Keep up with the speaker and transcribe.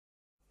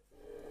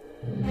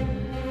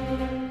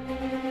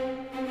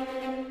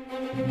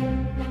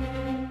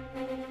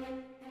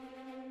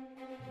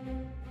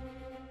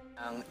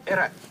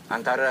isyarat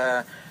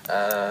antara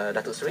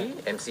Datuk Seri,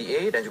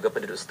 MCA dan juga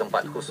penduduk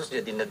setempat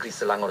khususnya di negeri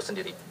Selangor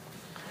sendiri?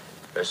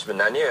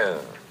 Sebenarnya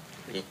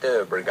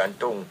kita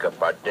bergantung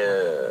kepada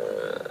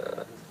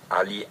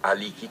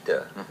ahli-ahli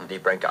kita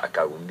di peringkat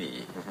akar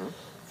umbi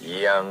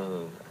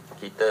yang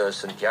kita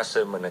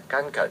sentiasa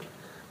menekankan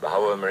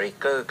bahawa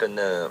mereka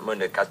kena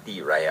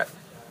mendekati rakyat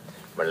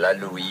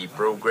melalui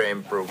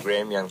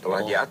program-program yang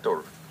telah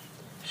diatur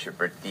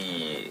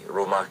seperti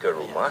rumah ke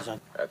rumah,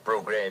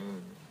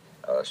 program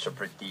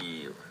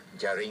seperti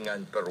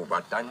jaringan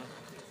perubatan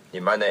di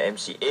mana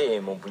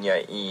MCA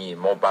mempunyai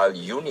mobile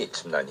unit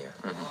sebenarnya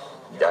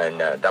dan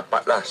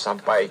dapatlah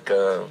sampai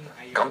ke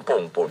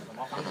kampung pun.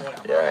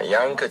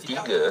 Yang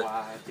ketiga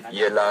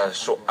ialah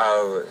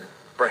soal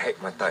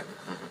perkhidmatan.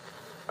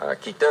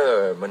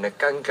 Kita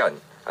menekankan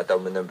atau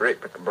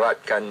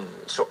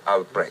meneberatkan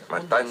soal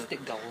perkhidmatan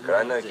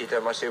kerana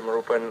kita masih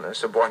merupakan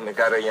sebuah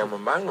negara yang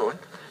membangun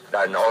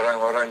dan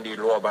orang-orang di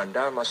luar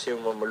bandar masih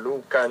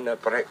memerlukan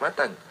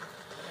perkhidmatan.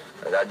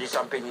 Dan di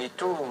samping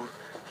itu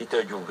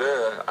kita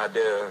juga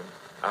ada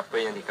apa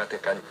yang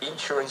dikatakan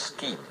insurance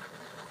scheme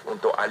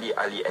untuk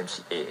ahli-ahli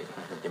MCA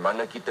di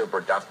mana kita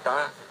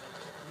berdaftar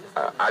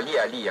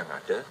ahli-ahli yang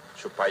ada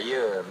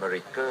supaya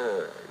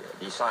mereka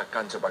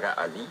disahkan sebagai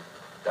ahli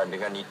dan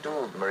dengan itu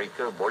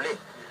mereka boleh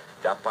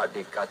dapat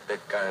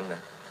dikatakan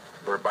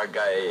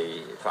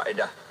berbagai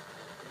faedah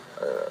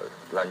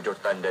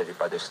lanjutan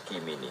daripada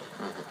skim ini.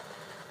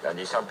 Dan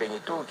di samping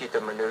itu kita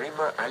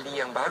menerima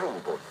ahli yang baru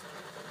pun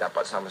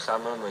dapat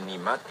sama-sama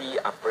menikmati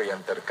apa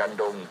yang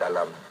terkandung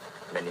dalam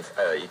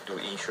itu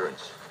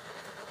insurance.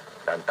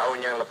 Dan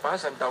tahun yang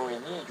lepas dan tahun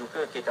ini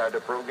juga kita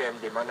ada program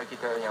di mana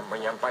kita yang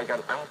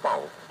menyampaikan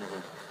angpau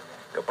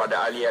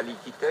kepada ahli-ahli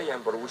kita yang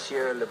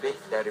berusia lebih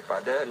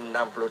daripada 60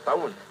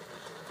 tahun.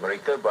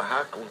 Mereka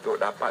berhak untuk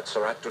dapat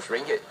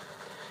RM100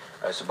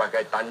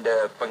 sebagai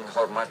tanda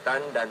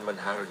penghormatan dan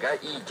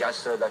menghargai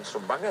jasa dan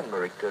sumbangan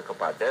mereka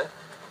kepada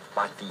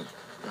parti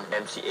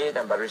MCA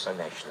dan Barisan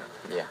Nasional.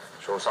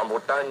 So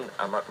sambutan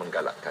amat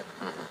menggalakkan.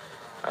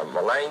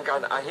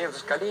 Melainkan akhir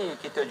sekali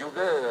kita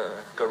juga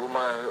ke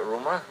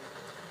rumah-rumah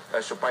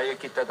supaya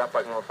kita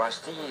dapat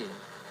memastikan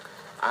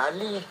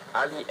ahli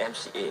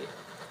MCA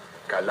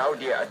kalau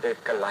dia ada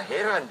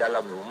kelahiran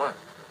dalam rumah,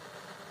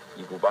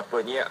 ibu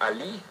bapanya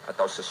ahli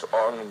atau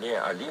seseorang ni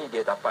ahli,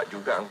 dia dapat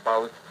juga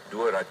angpau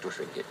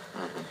RM200.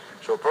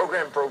 So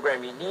program-program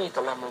ini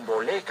telah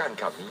membolehkan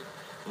kami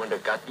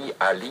mendekati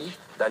ahli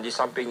dan di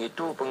samping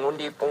itu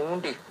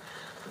pengundi-pengundi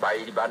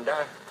baik di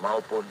bandar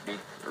maupun di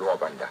luar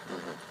bandar.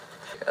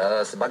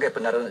 Sebagai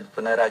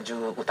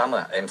peneraju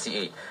utama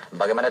MCA,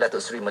 bagaimana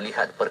Datuk Seri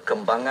melihat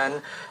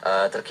perkembangan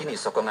terkini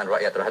sokongan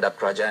rakyat terhadap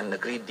kerajaan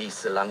negeri di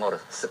Selangor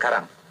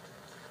sekarang?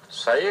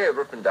 Saya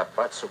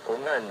berpendapat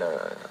sokongan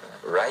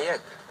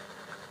rakyat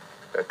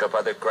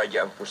kepada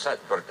kerajaan pusat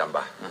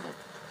bertambah.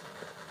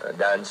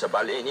 Dan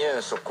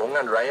sebaliknya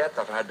sokongan rakyat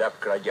terhadap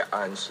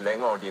kerajaan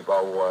Selangor di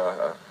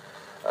bawah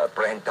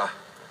perintah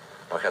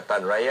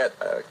Pakatan Rakyat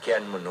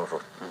kian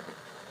menurun.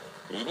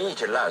 Ini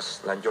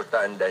jelas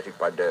lanjutan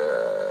daripada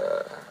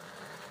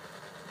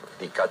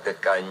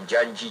dikatakan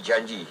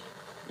janji-janji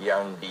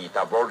yang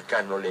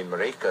ditaburkan oleh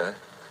mereka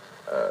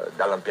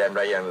dalam pilihan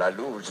raya yang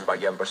lalu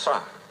sebahagian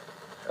besar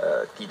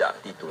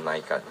tidak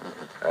ditunaikan.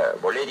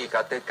 Boleh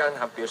dikatakan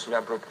hampir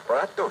 90%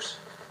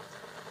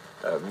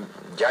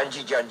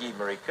 janji-janji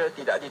mereka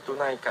tidak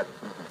ditunaikan.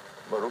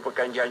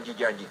 Merupakan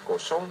janji-janji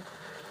kosong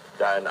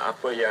dan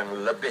apa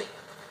yang lebih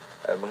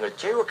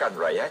mengecewakan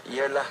rakyat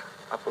ialah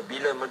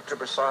apabila Menteri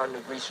Besar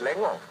Negeri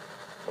Selangor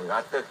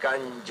mengatakan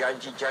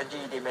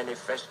janji-janji di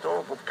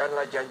manifesto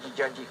bukanlah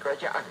janji-janji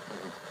kerajaan.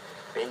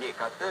 Pendek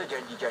kata,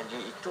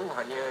 janji-janji itu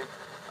hanya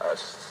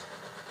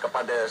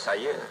kepada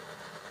saya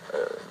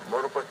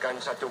merupakan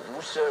satu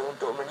usaha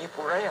untuk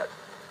menipu rakyat.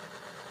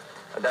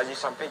 Dan di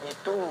samping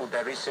itu,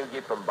 dari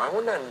segi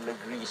pembangunan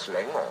negeri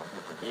Selangor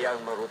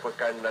yang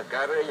merupakan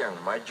negara yang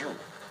maju,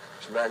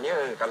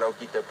 sebenarnya kalau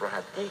kita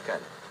perhatikan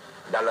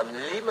dalam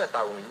 5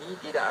 tahun ini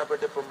tidak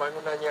ada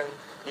pembangunan yang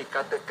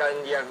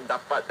dikatakan yang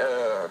dapat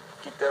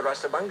kita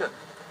rasa bangga.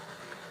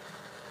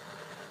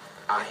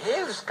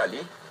 Akhir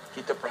sekali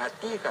kita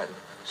perhatikan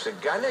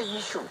segala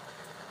isu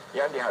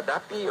yang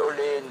dihadapi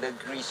oleh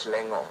negeri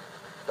Selangor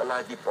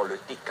telah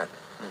dipolitikkan.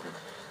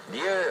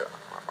 Dia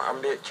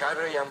ambil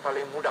cara yang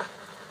paling mudah,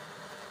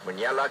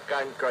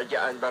 menyalahkan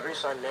kerajaan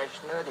Barisan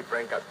Nasional di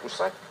peringkat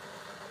pusat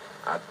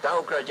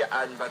atau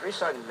kerajaan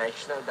Barisan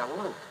Nasional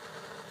dahulu.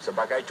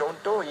 Sebagai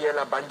contoh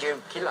ialah banjir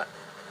kilat.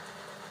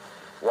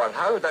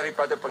 Walhal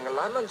daripada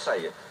pengalaman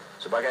saya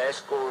sebagai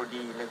esko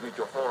di negeri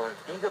Johor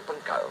 3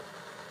 pengkal,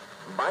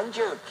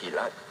 banjir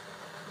kilat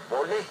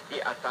boleh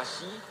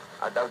diatasi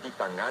atau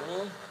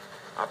ditangani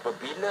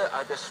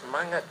apabila ada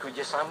semangat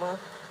kerjasama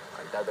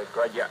antara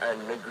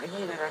kerajaan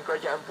negeri dengan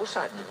kerajaan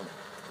pusat.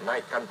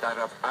 Naikkan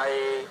taraf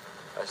air,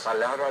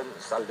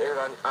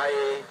 saliran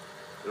air,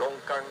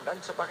 longkang dan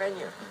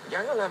sebagainya.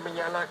 Janganlah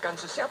menyalahkan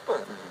sesiapa.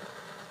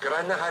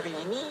 Kerana hari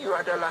ini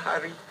adalah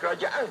hari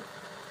kerajaan.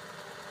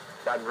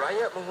 Dan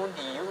rakyat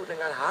mengundi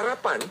dengan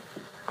harapan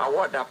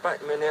awak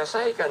dapat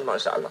menyelesaikan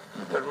masalah.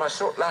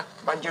 Termasuklah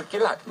banjir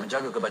kilat.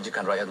 Menjaga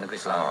kebajikan rakyat negeri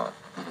Selangor.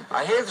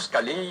 Akhir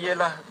sekali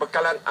ialah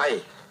bekalan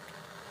air.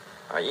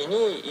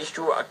 Ini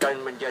isu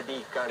akan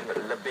menjadikan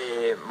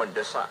lebih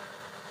mendesak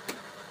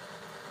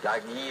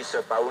lagi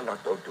setahun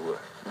atau dua.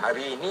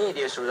 Hari ini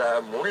dia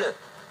sudah mula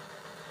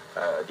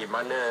di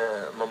mana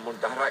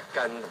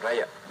memudaratkan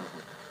rakyat.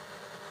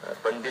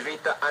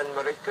 Penderitaan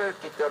mereka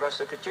kita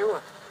rasa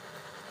kecewa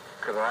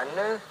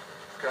kerana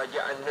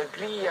kerajaan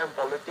negeri yang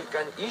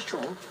politikkan isu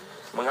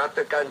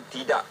mengatakan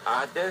tidak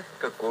ada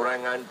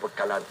kekurangan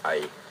bekalan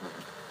air.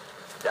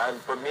 Dan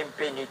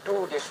pemimpin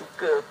itu dia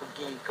suka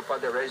pergi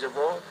kepada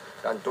reservoir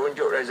dan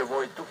tunjuk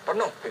reservoir itu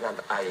penuh dengan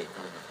air.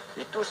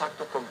 Itu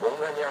satu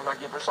pembohongan yang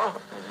lagi besar.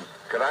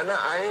 Kerana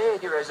air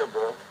di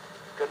reservoir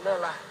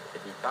kenalah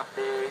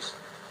ditapis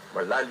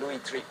melalui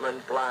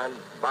treatment plant,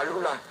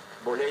 barulah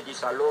boleh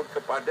disalur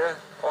kepada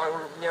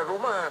orang punya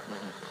rumah.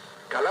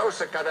 Kalau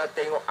sekadar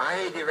tengok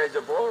air di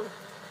reservoir,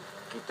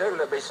 kita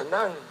lebih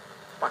senang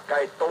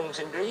pakai tong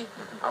sendiri,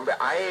 ambil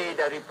air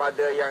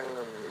daripada yang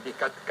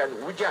dikatakan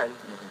hujan,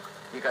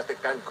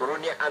 dikatakan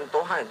kurniaan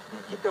Tuhan.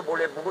 Kita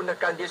boleh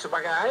menggunakan dia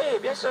sebagai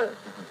air biasa.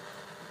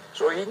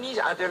 So ini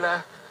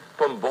adalah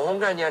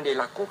pembohongan yang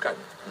dilakukan.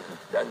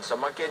 Dan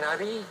semakin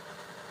hari,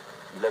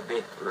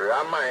 lebih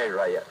ramai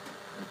rakyat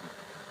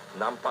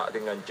nampak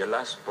dengan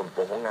jelas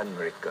pembohongan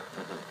mereka.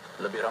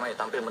 Lebih ramai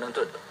tampil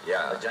menuntut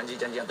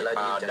janji-janji yang telah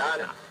dijanjikan. Dan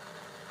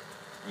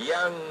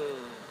yang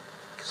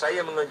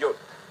saya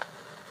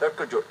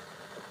terkejut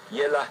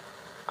ialah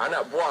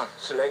anak buah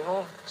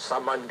Selangor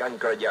samankan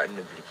kerajaan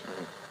negeri.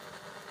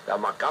 Dan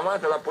mahkamah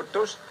telah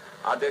putus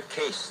ada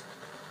kes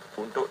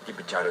untuk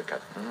dibicarakan.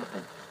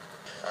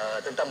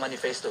 Tentang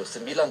manifesto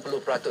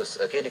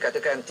 90%, okey,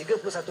 dikatakan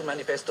 31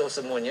 manifesto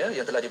semuanya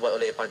yang telah dibuat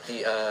oleh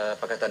Parti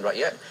Pakatan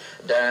Rakyat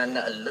dan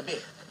lebih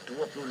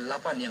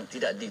 28 yang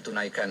tidak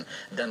ditunaikan,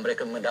 dan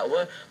mereka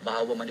mendakwa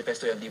bahawa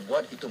manifesto yang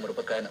dibuat itu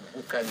merupakan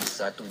bukan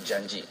satu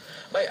janji.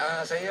 Baik,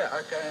 saya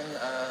akan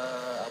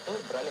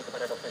beralih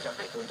kepada Dr.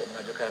 Syafiq untuk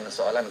mengajukan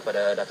soalan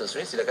kepada Datuk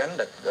Seri. Silakan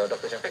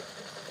Dr. Syafiq.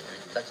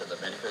 That's the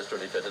manifesto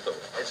related to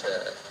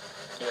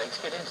your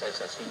experience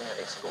as a senior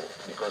exco,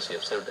 because you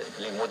have served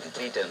more than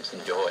 3 terms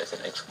in Johor as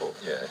an exco.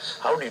 Yes.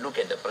 How do you look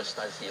at the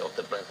presidency of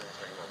the president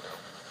now?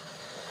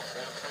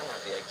 Some of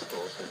the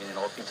expos have been in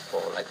office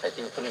for I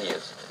think 3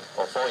 years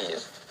or 4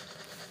 years,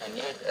 and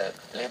yet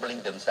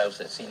labeling themselves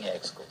as senior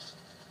excos.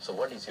 So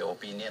what is your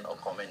opinion or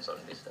comments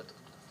on this?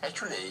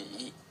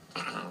 Actually,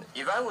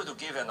 if I were to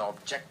give an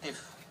objective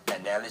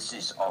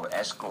analysis of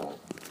ESCO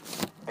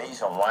based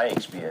on my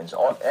experience,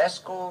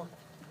 ESCO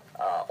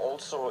are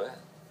also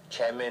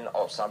chairman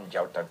of some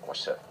jawatan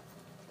kuasa.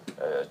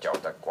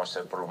 Jawatan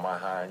kuasa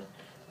perumahan,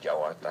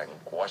 jawatan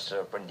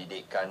kuasa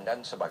pendidikan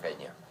dan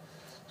sebagainya.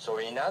 So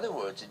in other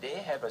words,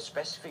 they have a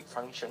specific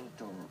function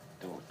to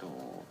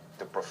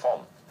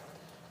perform.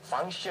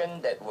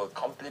 Function that will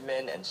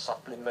complement and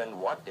supplement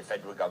what the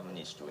federal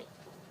government is doing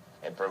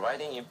and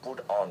providing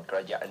input on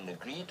kerajaan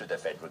negeri to the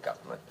federal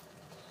government.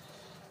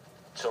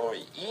 So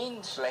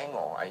in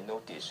Selangor, I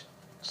notice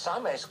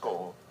some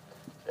ESCO,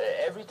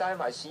 every time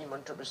I see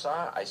Menteri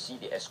Besar, I see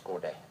the ESCO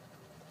there.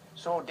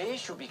 So they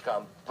should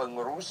become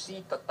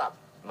pengerusi tetap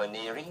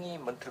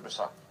mengiringi Menteri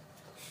Besar,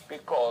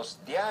 because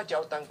their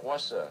jawatan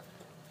kuasa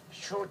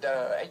should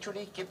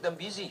actually keep them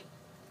busy.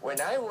 When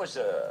I was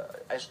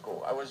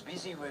ESCO, I was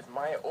busy with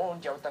my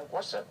own jawatan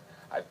kuasa.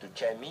 I have to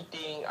chair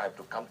meeting, I have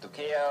to come to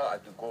KL,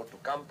 I have to go to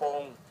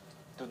Kampong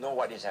to know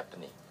what is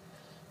happening.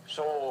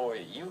 So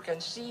you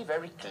can see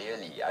very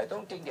clearly, I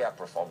don't think they are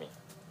performing.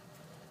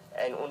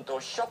 And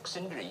untuk Syok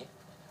sendiri,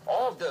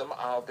 all of them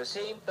are of the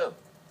same term.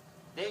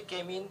 They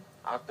came in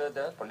after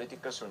the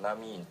political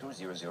tsunami in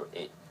 2008.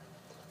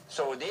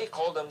 So they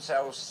call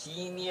themselves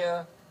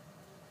senior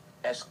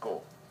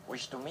ESCO,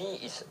 which to me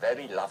is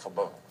very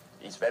laughable.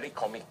 It's very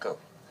comical,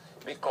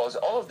 because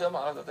all of them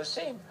are the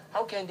same.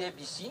 How can they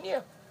be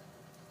senior?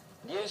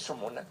 Dia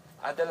semua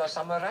adalah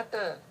sama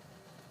rata.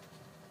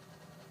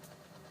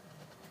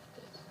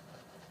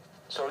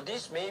 So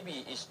this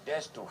maybe is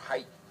just to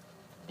hide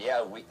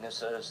their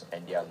weaknesses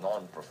and their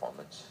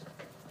non-performance.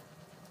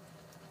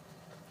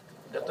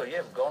 Doctor, you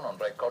have gone on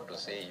record to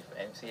say if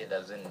MCA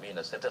doesn't win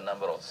a certain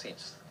number of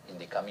seats in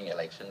the coming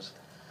elections,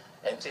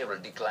 MCA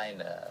will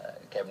decline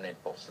cabinet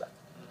posts.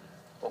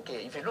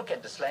 Okay, if you look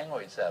at the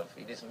Selangor itself,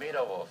 it is made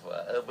up of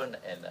urban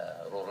and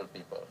rural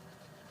people.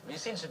 We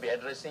seem to be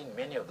addressing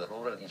many of the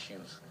rural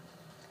issues.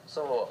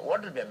 So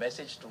what will be a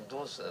message to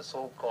those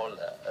so-called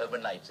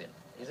urbanites?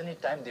 Isn't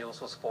it time they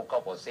also spoke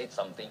up or said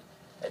something?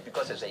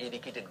 Because it's an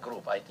educated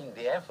group, I think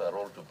they have a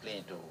role to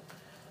play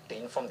to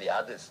inform the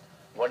others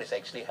what is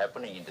actually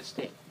happening in the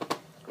state.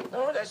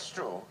 No, that's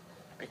true.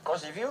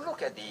 Because if you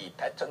look at the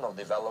pattern of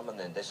development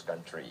in this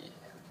country,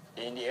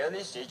 in the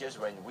early stages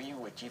when we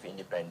achieved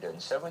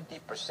independence,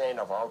 70%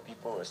 of our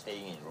people were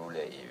staying in rural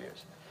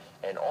areas.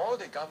 And all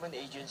the government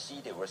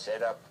agencies that were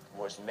set up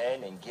was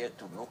manned and geared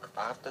to look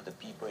after the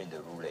people in the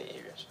rural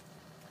areas.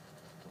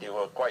 They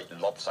were quite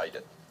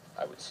lopsided,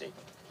 I would say.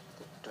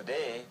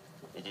 Today,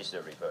 it is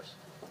the reverse.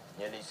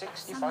 Nearly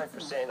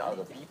 65% of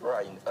the people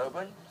are in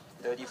urban,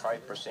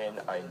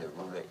 35% are in the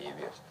rural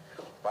areas.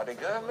 But the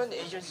government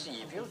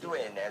agency, if you do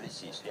an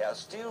analysis, they are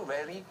still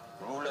very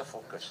rural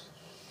focused.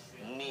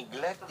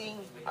 Neglecting,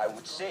 I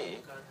would say,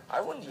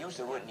 I wouldn't use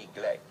the word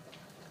neglect,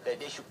 that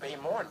they should pay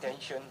more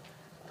attention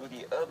to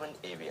the urban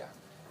area.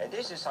 And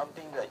this is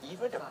something that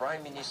even the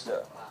Prime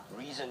Minister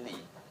recently,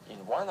 in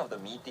one of the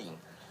meetings,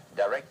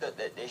 directed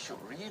that they should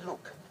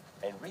relook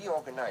and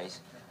reorganize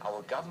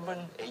our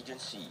government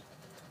agency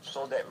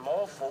so that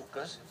more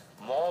focus,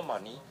 more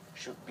money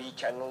should be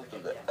channeled to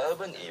the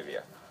urban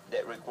area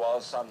that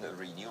requires some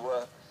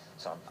renewal,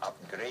 some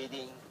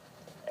upgrading,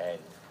 and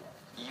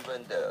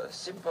even the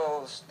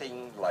simple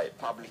thing like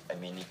public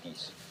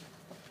amenities.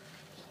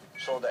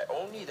 So that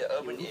only the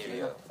urban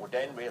area would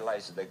then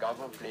realize that the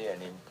government play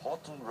an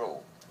important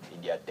role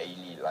in their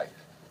daily life.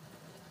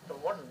 So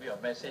what would be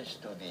your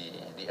message to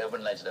the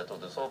urban legislator,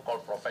 the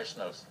so-called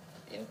professionals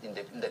in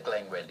the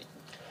Klang Valley?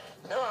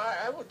 No,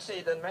 I would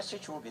say the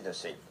message will be the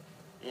same.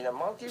 In a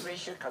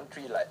multiracial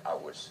country like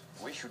ours,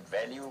 we should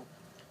value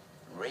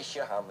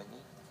racial harmony,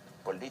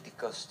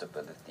 political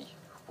stability.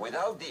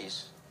 Without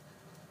this,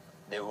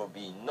 there will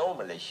be no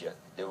Malaysia,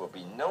 there will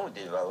be no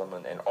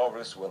development, and all of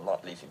us will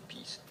not live in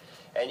peace.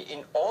 And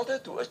in order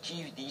to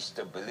achieve this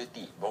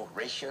stability, both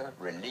racial,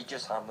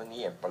 religious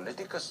harmony, and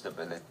political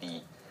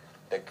stability,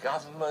 the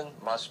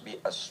government must be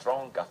a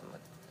strong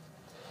government.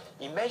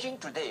 Imagine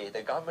today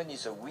the government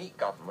is a weak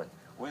government.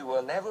 We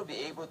will never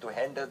be able to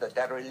handle the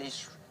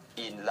terrorists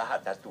in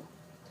Lahad Datu.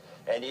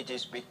 And it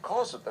is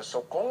because of the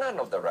sokongan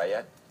of the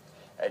rakyat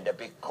and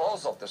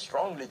because of the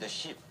strong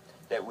leadership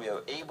that we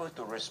are able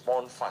to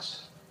respond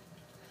fast.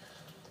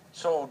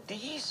 So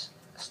this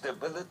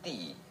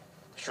stability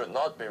should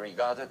not be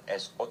regarded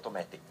as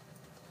automatic.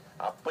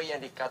 Apa yang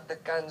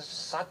dikatakan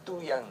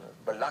satu yang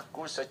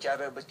berlaku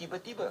secara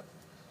bertiba-tiba.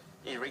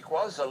 It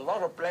requires a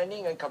lot of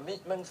planning and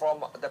commitment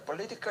from the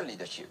political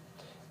leadership.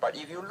 But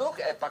if you look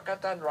at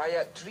Pakatan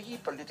Rakyat, three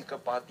political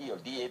parties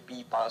of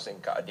DAP, PAS and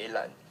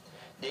Keadilan,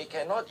 they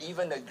cannot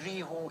even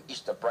agree who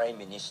is the Prime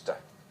Minister.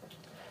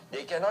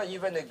 They cannot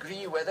even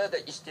agree whether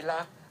the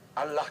istilah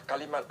Allah,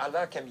 kalimat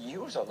Allah can be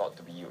used or not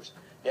to be used.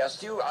 They are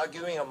still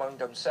arguing among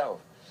themselves.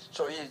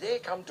 So if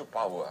they come to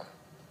power,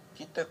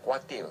 kita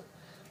khawatir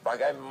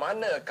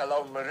bagaimana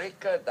kalau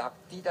mereka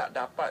tidak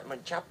dapat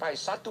mencapai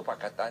satu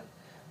pakatan,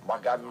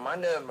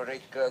 bagaimana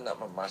mereka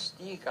nak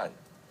memastikan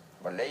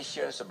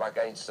Malaysia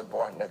sebagai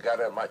sebuah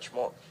negara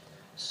makmur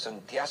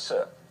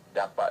sentiasa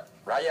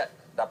rakyat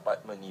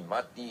dapat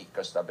menikmati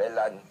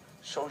kestabilan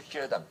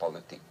sosial dan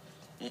politik.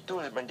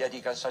 Itu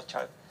menjadikan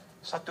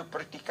satu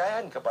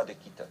pertikaian kepada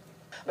kita.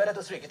 Baik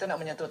Datuk Seri, kita nak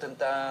menyentuh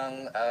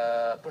tentang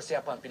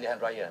persiapan pilihan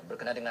raya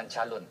berkenaan dengan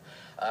calon.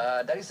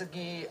 Dari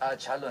segi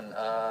calon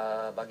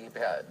bagi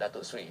pihak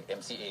Datuk Seri,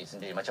 MCA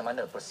sendiri, macam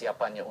mana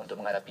persiapannya untuk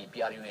menghadapi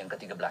PRU yang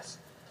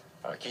ke-13?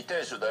 Kita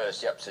sudah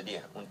siap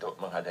sedia untuk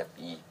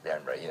menghadapi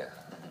pilihan raya.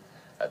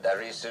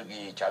 Dari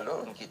segi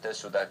calon, kita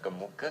sudah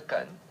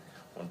kemukakan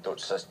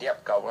untuk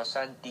setiap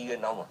kawasan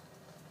 3 nama.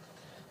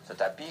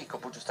 Tetapi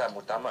keputusan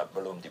muktamad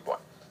belum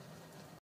dibuat.